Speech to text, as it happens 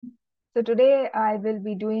So today I will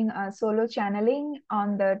be doing a solo channeling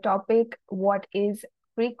on the topic what is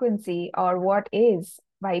frequency or what is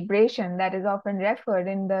vibration that is often referred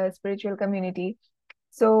in the spiritual community.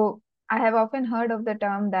 So I have often heard of the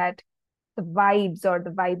term that the vibes or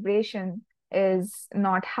the vibration is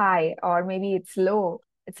not high or maybe it's low.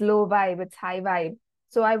 It's low vibe, it's high vibe.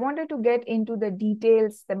 So I wanted to get into the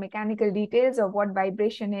details, the mechanical details of what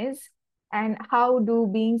vibration is and how do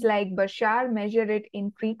beings like Bashar measure it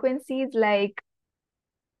in frequencies like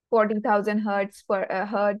 40,000 hertz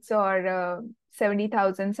or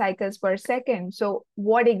 70,000 cycles per second. So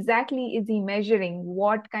what exactly is he measuring?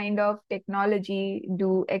 What kind of technology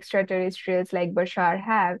do extraterrestrials like Bashar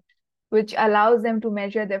have, which allows them to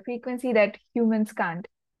measure the frequency that humans can't?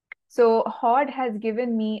 So HOD has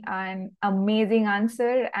given me an amazing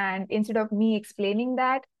answer, and instead of me explaining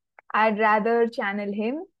that, I'd rather channel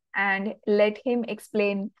him and let him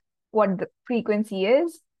explain what the frequency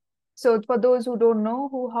is. So for those who don't know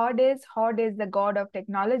who HOD is the god of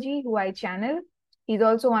technology who I channel. He's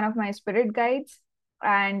also one of my spirit guides,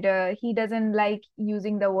 and he doesn't like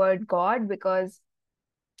using the word God because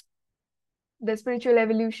the spiritual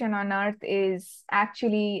evolution on earth is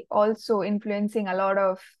actually also influencing a lot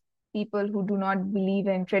of people who do not believe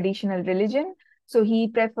in traditional religion. So he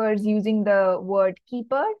prefers using the word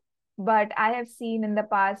keeper, but I have seen in the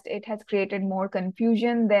past it has created more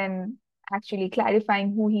confusion than actually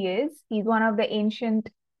clarifying who he is. He's one of the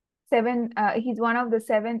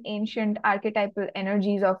seven ancient archetypal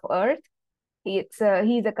energies of earth. He's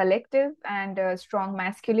a collective and a strong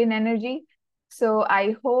masculine energy. So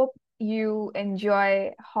I hope you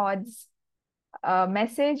enjoy Hod's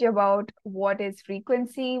message about what is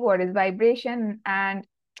frequency, what is vibration, and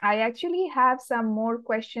I actually have some more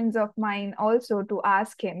questions of mine also to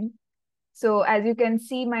ask him. So as you can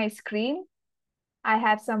see my screen, I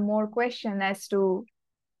have some more question as to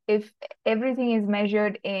if everything is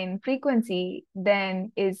measured in frequency,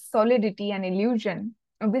 then is solidity an illusion?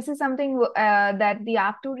 This is something that the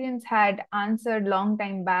Arcturians had answered long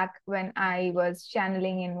time back when I was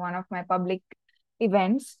channeling in one of my public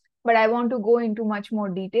events. But I want to go into much more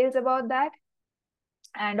details about that.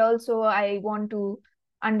 And also, I want to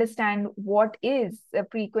understand what is the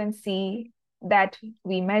frequency that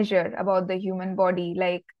we measure about the human body.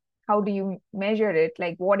 Like, how do you measure it?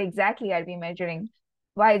 Like, what exactly are we measuring?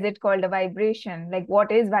 Why is it called a vibration? Like,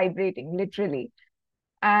 what is vibrating, literally?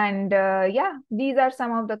 And yeah, these are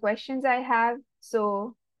some of the questions I have.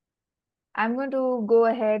 So I'm going to go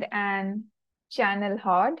ahead and channel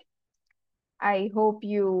HOD. I hope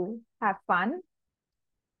you have fun,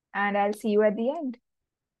 and I'll see you at the end.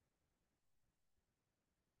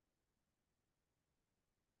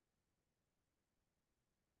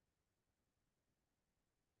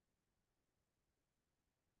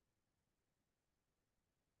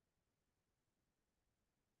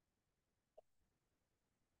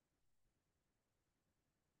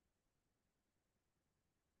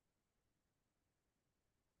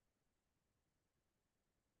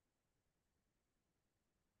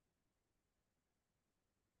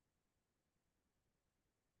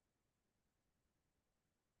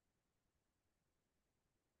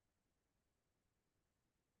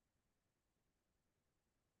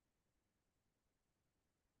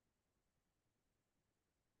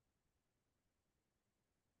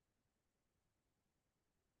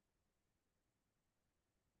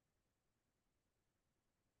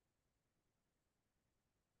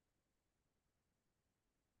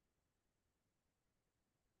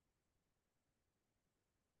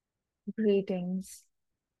 Greetings.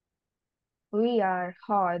 We are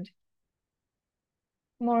HOD.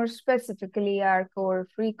 More specifically, our core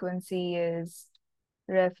frequency is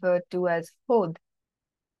referred to as HOD,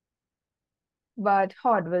 but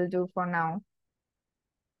HOD will do for now.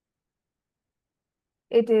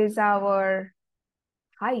 It is our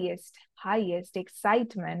highest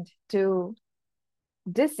excitement to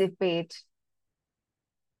dissipate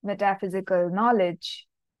metaphysical knowledge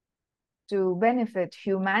to benefit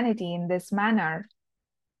humanity in this manner.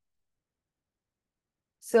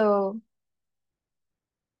 So,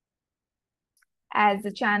 as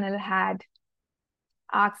the channel had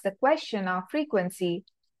asked the question of frequency,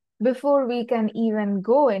 before we can even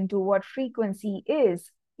go into what frequency is,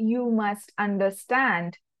 you must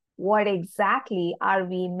understand what exactly are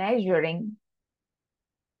we measuring.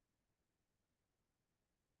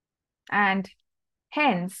 And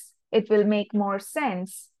hence, it will make more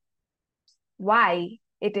sense why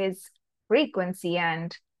it is frequency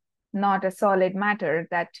and not a solid matter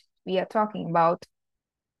that we are talking about.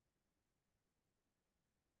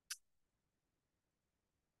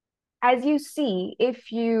 As you see,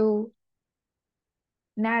 if you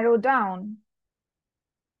narrow down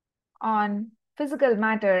on physical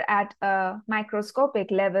matter at a microscopic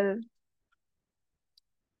level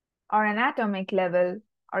or an atomic level,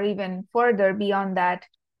 or even further beyond that,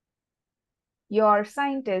 your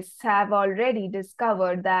scientists have already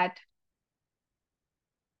discovered that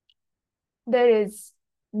there is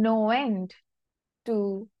no end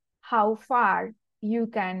to how far you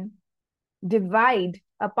can divide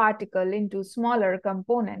a particle into smaller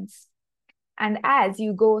components. And as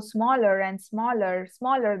you go smaller and smaller,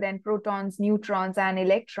 smaller than protons, neutrons, and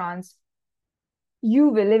electrons, you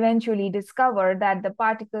will eventually discover that the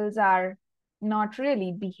particles are not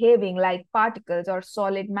really behaving like particles or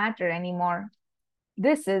solid matter anymore.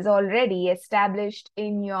 This is already established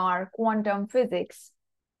in your quantum physics,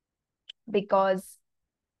 because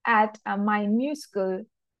at a minuscule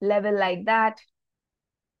level like that,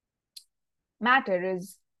 matter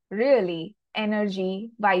is really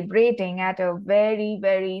energy vibrating at a very,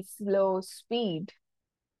 very slow speed.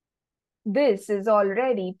 This is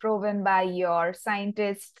already proven by your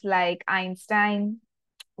scientists like Einstein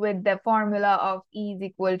with the formula of E is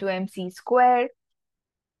equal to mc squared,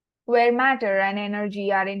 where matter and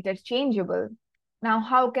energy are interchangeable. Now,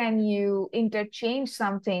 how can you interchange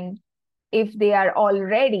something if they are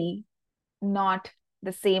already not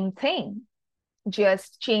the same thing,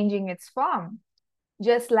 just changing its form?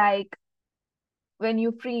 Just like when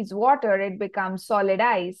you freeze water, it becomes solid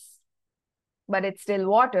ice, but it's still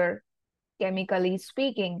water, chemically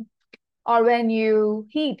speaking. Or when you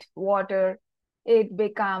heat water, it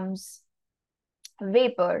becomes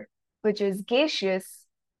vapor, which is gaseous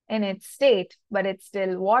in its state, but it's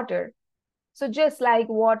still water. So just like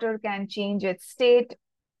water can change its state,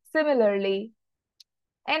 similarly,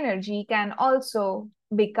 energy can also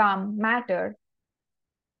become matter.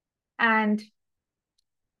 And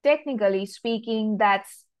technically speaking,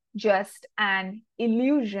 that's just an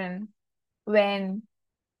illusion when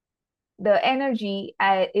the energy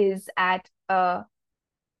is at a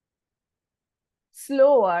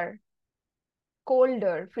slower,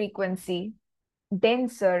 colder frequency,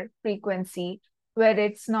 denser frequency, where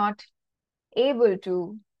it's not able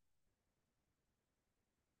to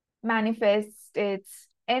manifest its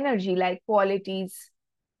energy like qualities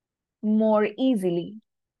more easily.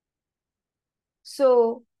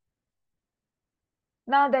 So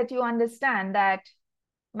now that you understand that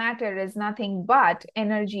matter is nothing but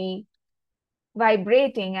energy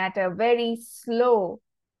vibrating at a very slow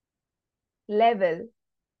level,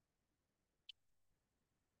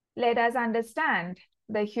 let us understand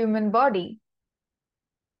the human body.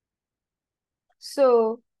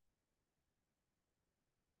 So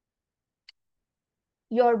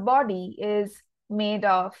your body is made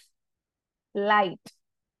of light.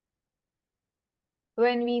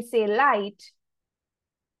 When we say light,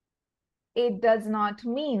 it does not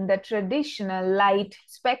mean the traditional light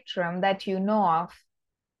spectrum that you know of.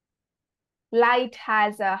 Light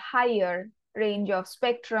has a higher range of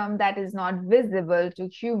spectrum that is not visible to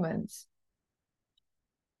humans.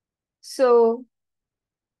 So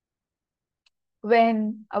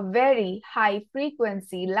when a very high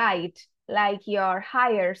frequency light, like your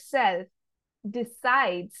higher self,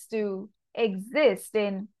 decides to exist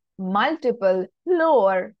in multiple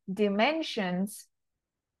lower dimensions,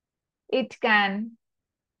 it can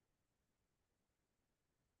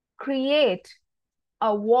create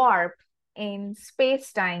a warp in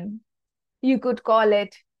space-time. You could call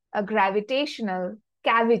it a gravitational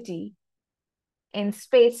cavity in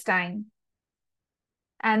space-time.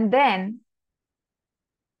 And then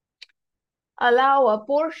allow a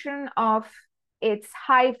portion of its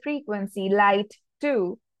high frequency light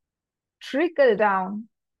to trickle down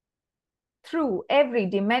through every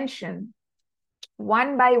dimension,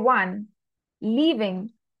 one by one, leaving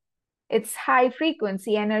its high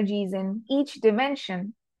frequency energies in each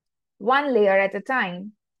dimension, one layer at a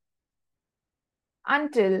time,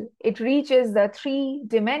 until it reaches the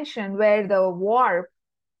 3D where the warp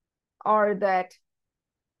or that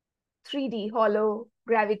 3D hollow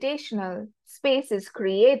gravitational space is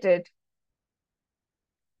created.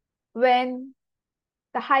 When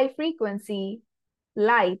the high frequency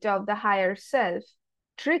light of the higher self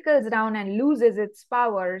trickles down and loses its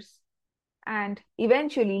powers and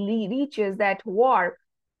eventually reaches that warp,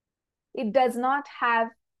 it does not have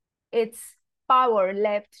its power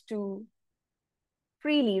left to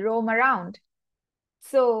freely roam around.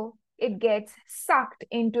 So it gets sucked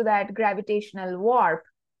into that gravitational warp,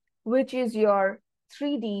 which is your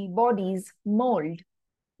 3D body's mold,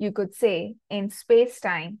 you could say, in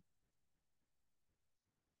space-time.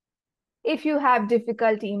 If you have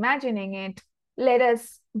difficulty imagining it, let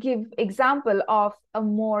us give example of a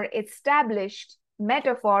more established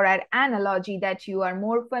metaphor or analogy that you are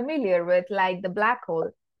more familiar with, like the black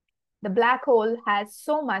hole. The black hole has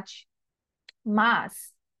so much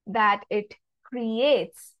mass that it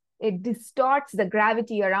distorts the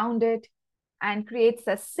gravity around it and creates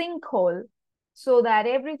a sinkhole so that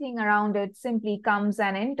everything around it simply comes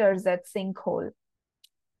and enters that sinkhole.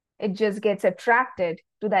 It just gets attracted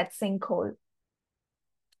to that sinkhole.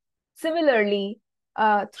 Similarly,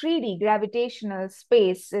 a 3D gravitational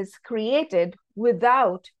space is created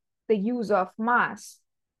without the use of mass,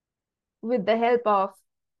 with the help of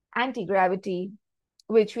anti-gravity,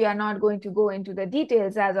 which we are not going to go into the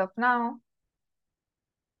details as of now.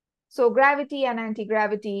 So gravity and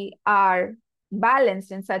anti-gravity are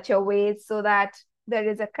balanced in such a way so that there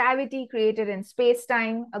is a cavity created in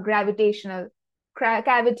space-time, a gravitational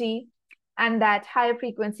cavity, and that higher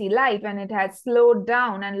frequency light, when it has slowed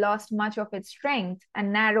down and lost much of its strength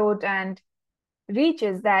and narrowed and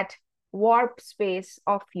reaches that warp space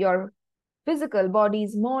of your physical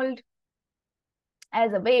body's mold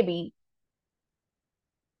as a baby,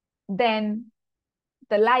 then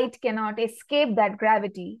the light cannot escape that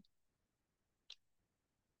gravity.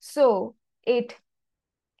 So it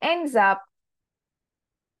ends up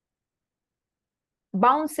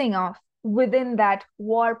bouncing off within that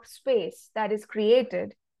warp space that is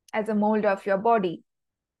created as a mold of your body.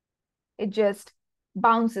 It just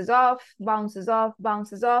bounces off, bounces off,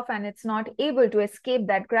 bounces off, and it's not able to escape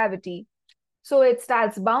that gravity. So it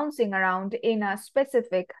starts bouncing around in a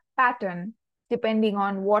specific pattern, depending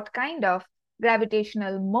on what kind of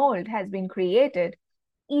gravitational mold has been created.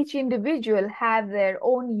 Each individual have their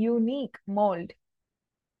own unique mold.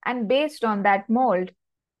 And based on that mold,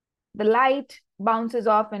 the light bounces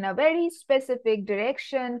off in a very specific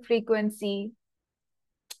direction, frequency,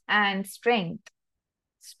 and strength,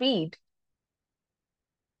 speed.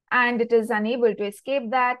 And it is unable to escape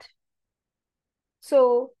that.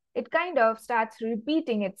 So it kind of starts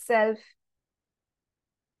repeating itself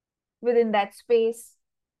within that space,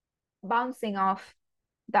 bouncing off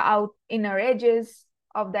the inner edges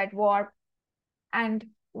of that warp. And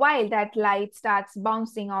while that light starts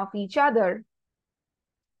bouncing off each other,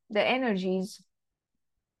 the energies,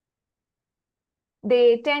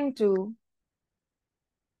 they tend to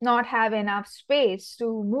not have enough space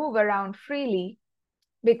to move around freely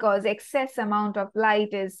because excess amount of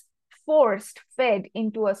light is fed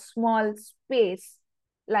into a small space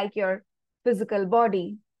like your physical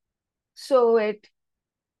body. So it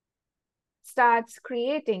starts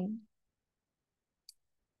creating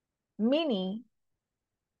mini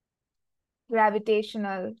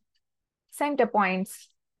gravitational center points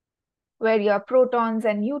where your protons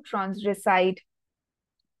and neutrons reside.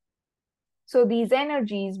 So these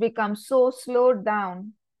energies become so slowed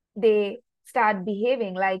down, they start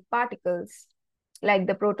behaving like particles, like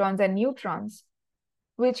the protons and neutrons,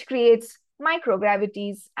 which creates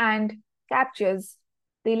microgravities and captures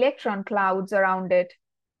the electron clouds around it,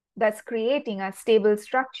 thus creating a stable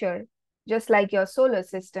structure, just like your solar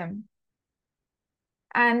system.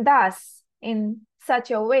 And thus, in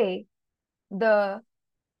such a way, the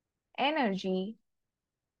energy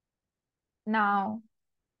now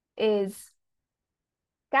is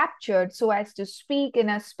captured so as to speak in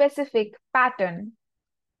a specific pattern.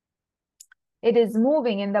 It is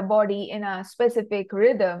moving in the body in a specific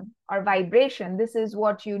rhythm or vibration. This is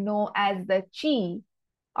what you know as the chi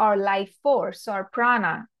or life force or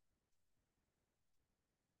prana.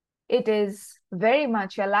 It is very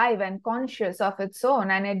much alive and conscious of its own,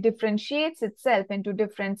 and it differentiates itself into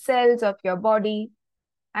different cells of your body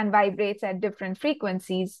and vibrates at different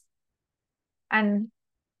frequencies. And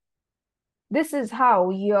this is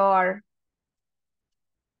how your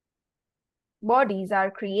bodies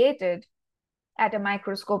are created at a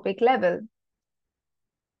microscopic level.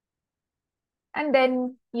 And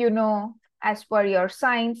then you know, as per your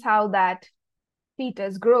science, how that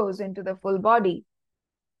fetus grows into the full body.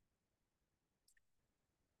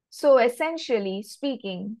 So essentially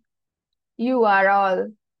speaking, you are all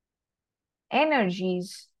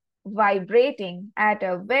energies vibrating at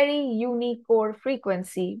a very unique core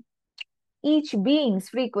frequency. Each being's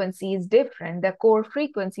frequency is different. The core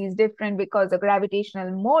frequency is different because the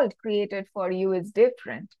gravitational mold created for you is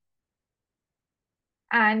different.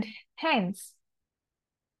 And hence,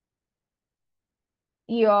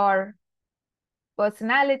 your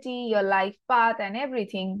personality, your life path, and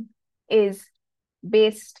everything is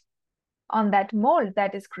based on that mold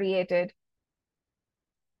that is created.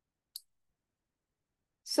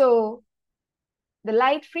 So the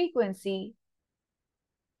light frequency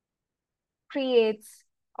creates,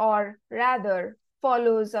 or rather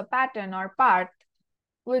follows, a pattern or path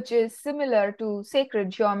which is similar to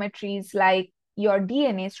sacred geometries like your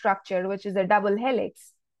DNA structure, which is a double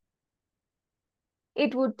helix.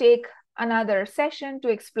 It would take another session to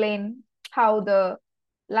explain how the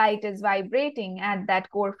light is vibrating at that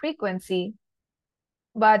core frequency.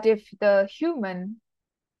 But if humans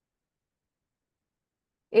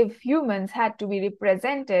had to be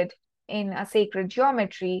represented in a sacred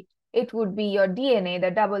geometry, it would be your DNA,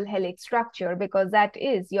 the double helix structure, because that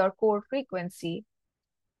is your core frequency.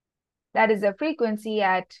 That is the frequency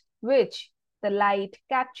at which the light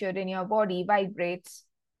captured in your body vibrates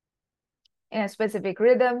in a specific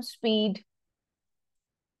rhythm, speed,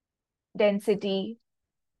 density,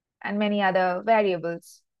 and many other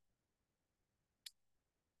variables.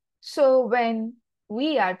 So when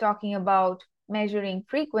we are talking about measuring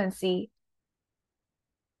frequency,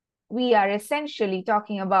 we are essentially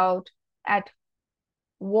talking about at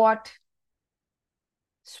what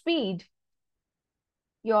speed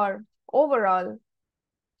your overall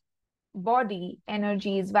body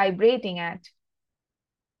energy is vibrating at.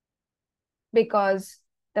 Because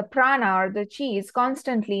the prana or the chi is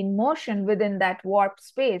constantly in motion within that warped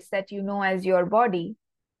space that you know as your body.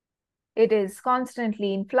 It is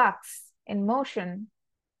constantly in flux, in motion,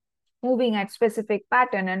 moving at specific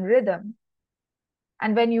pattern and rhythm.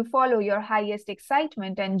 And when you follow your highest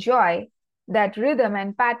excitement and joy, that rhythm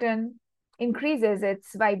and pattern increases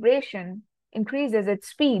its vibration, increases its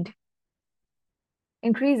speed,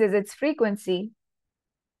 increases its frequency,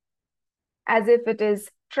 as if it is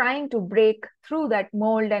trying to break through that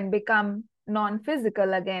mold and become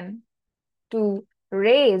non-physical again, to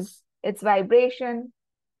raise its vibration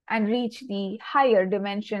and reach the higher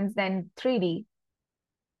dimensions than 3D.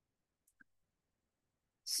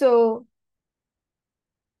 So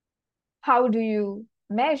how do you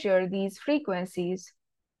measure these frequencies?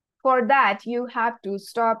 For that, you have to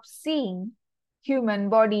stop seeing human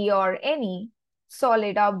body or any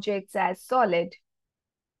solid objects as solid.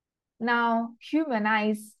 Now, human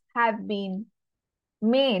eyes have been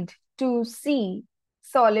made to see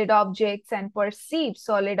solid objects and perceive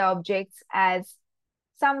solid objects as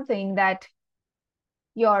something that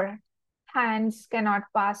your hands cannot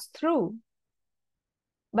pass through.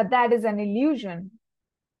 But that is an illusion.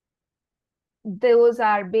 Those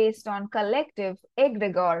are based on collective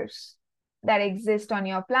egregores that exist on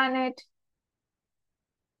your planet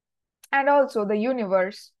and also the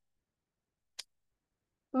universe,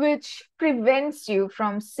 which prevents you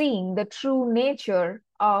from seeing the true nature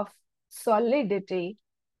of solidity.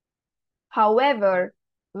 However,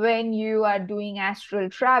 when you are doing astral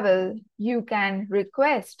travel, you can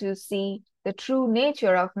request to see the true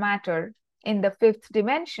nature of matter in the fifth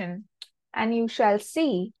dimension, and you shall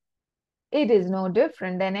see it is no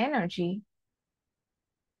different than energy.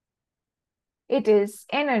 It is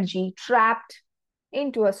energy trapped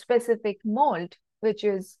into a specific mold, which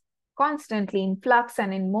is constantly in flux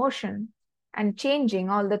and in motion and changing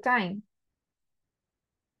all the time.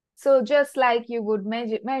 So just like you would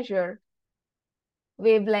measure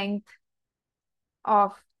wavelength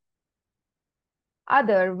of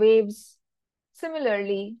other waves,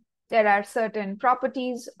 similarly, there are certain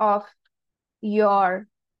properties of your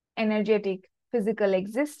energetic physical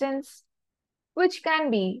existence which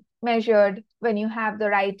can be measured when you have the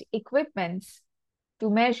right equipments to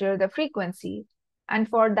measure the frequency. And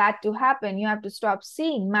for that to happen, you have to stop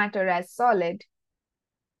seeing matter as solid,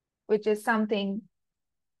 which is something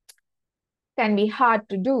can be hard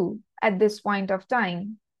to do at this point of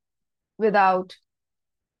time without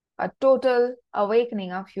a total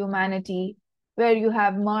awakening of humanity, where you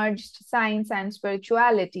have merged science and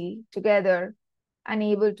spirituality together and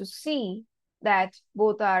able to see that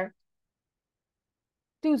both are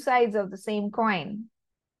two sides of the same coin.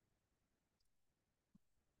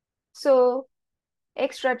 So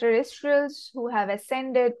extraterrestrials who have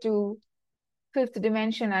ascended to fifth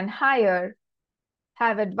dimension and higher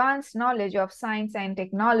have advanced knowledge of science and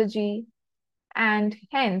technology, and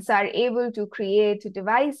hence are able to create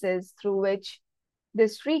devices through which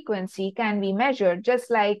this frequency can be measured, just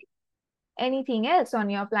like anything else on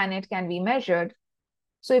your planet can be measured.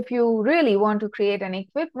 So if you really want to create an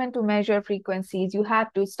equipment to measure frequencies, you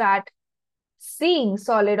have to start seeing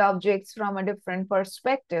solid objects from a different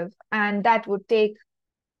perspective. And that would take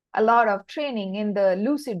a lot of training in the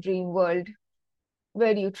lucid dream world,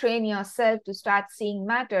 where you train yourself to start seeing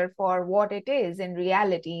matter for what it is in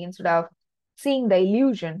reality instead of seeing the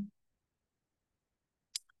illusion.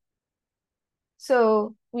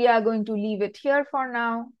 So we are going to leave it here for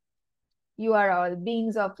now. You are all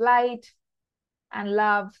beings of light and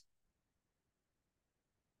love.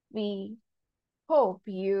 We hope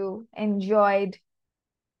you enjoyed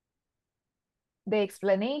the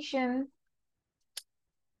explanation.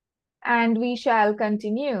 and we shall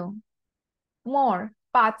continue more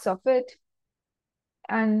parts of it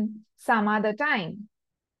and some other time.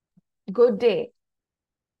 Good day.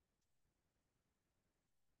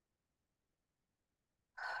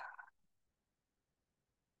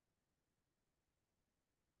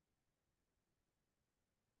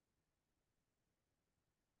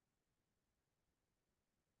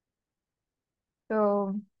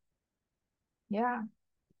 So, yeah,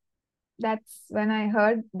 that's when I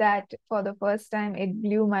heard that for the first time, it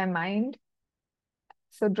blew my mind.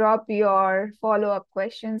 So, drop your follow-up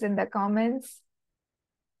questions in the comments.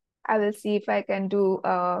 I will see if I can do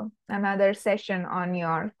another session on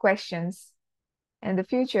your questions in the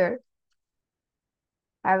future.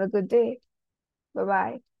 Have a good day. Bye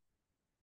bye.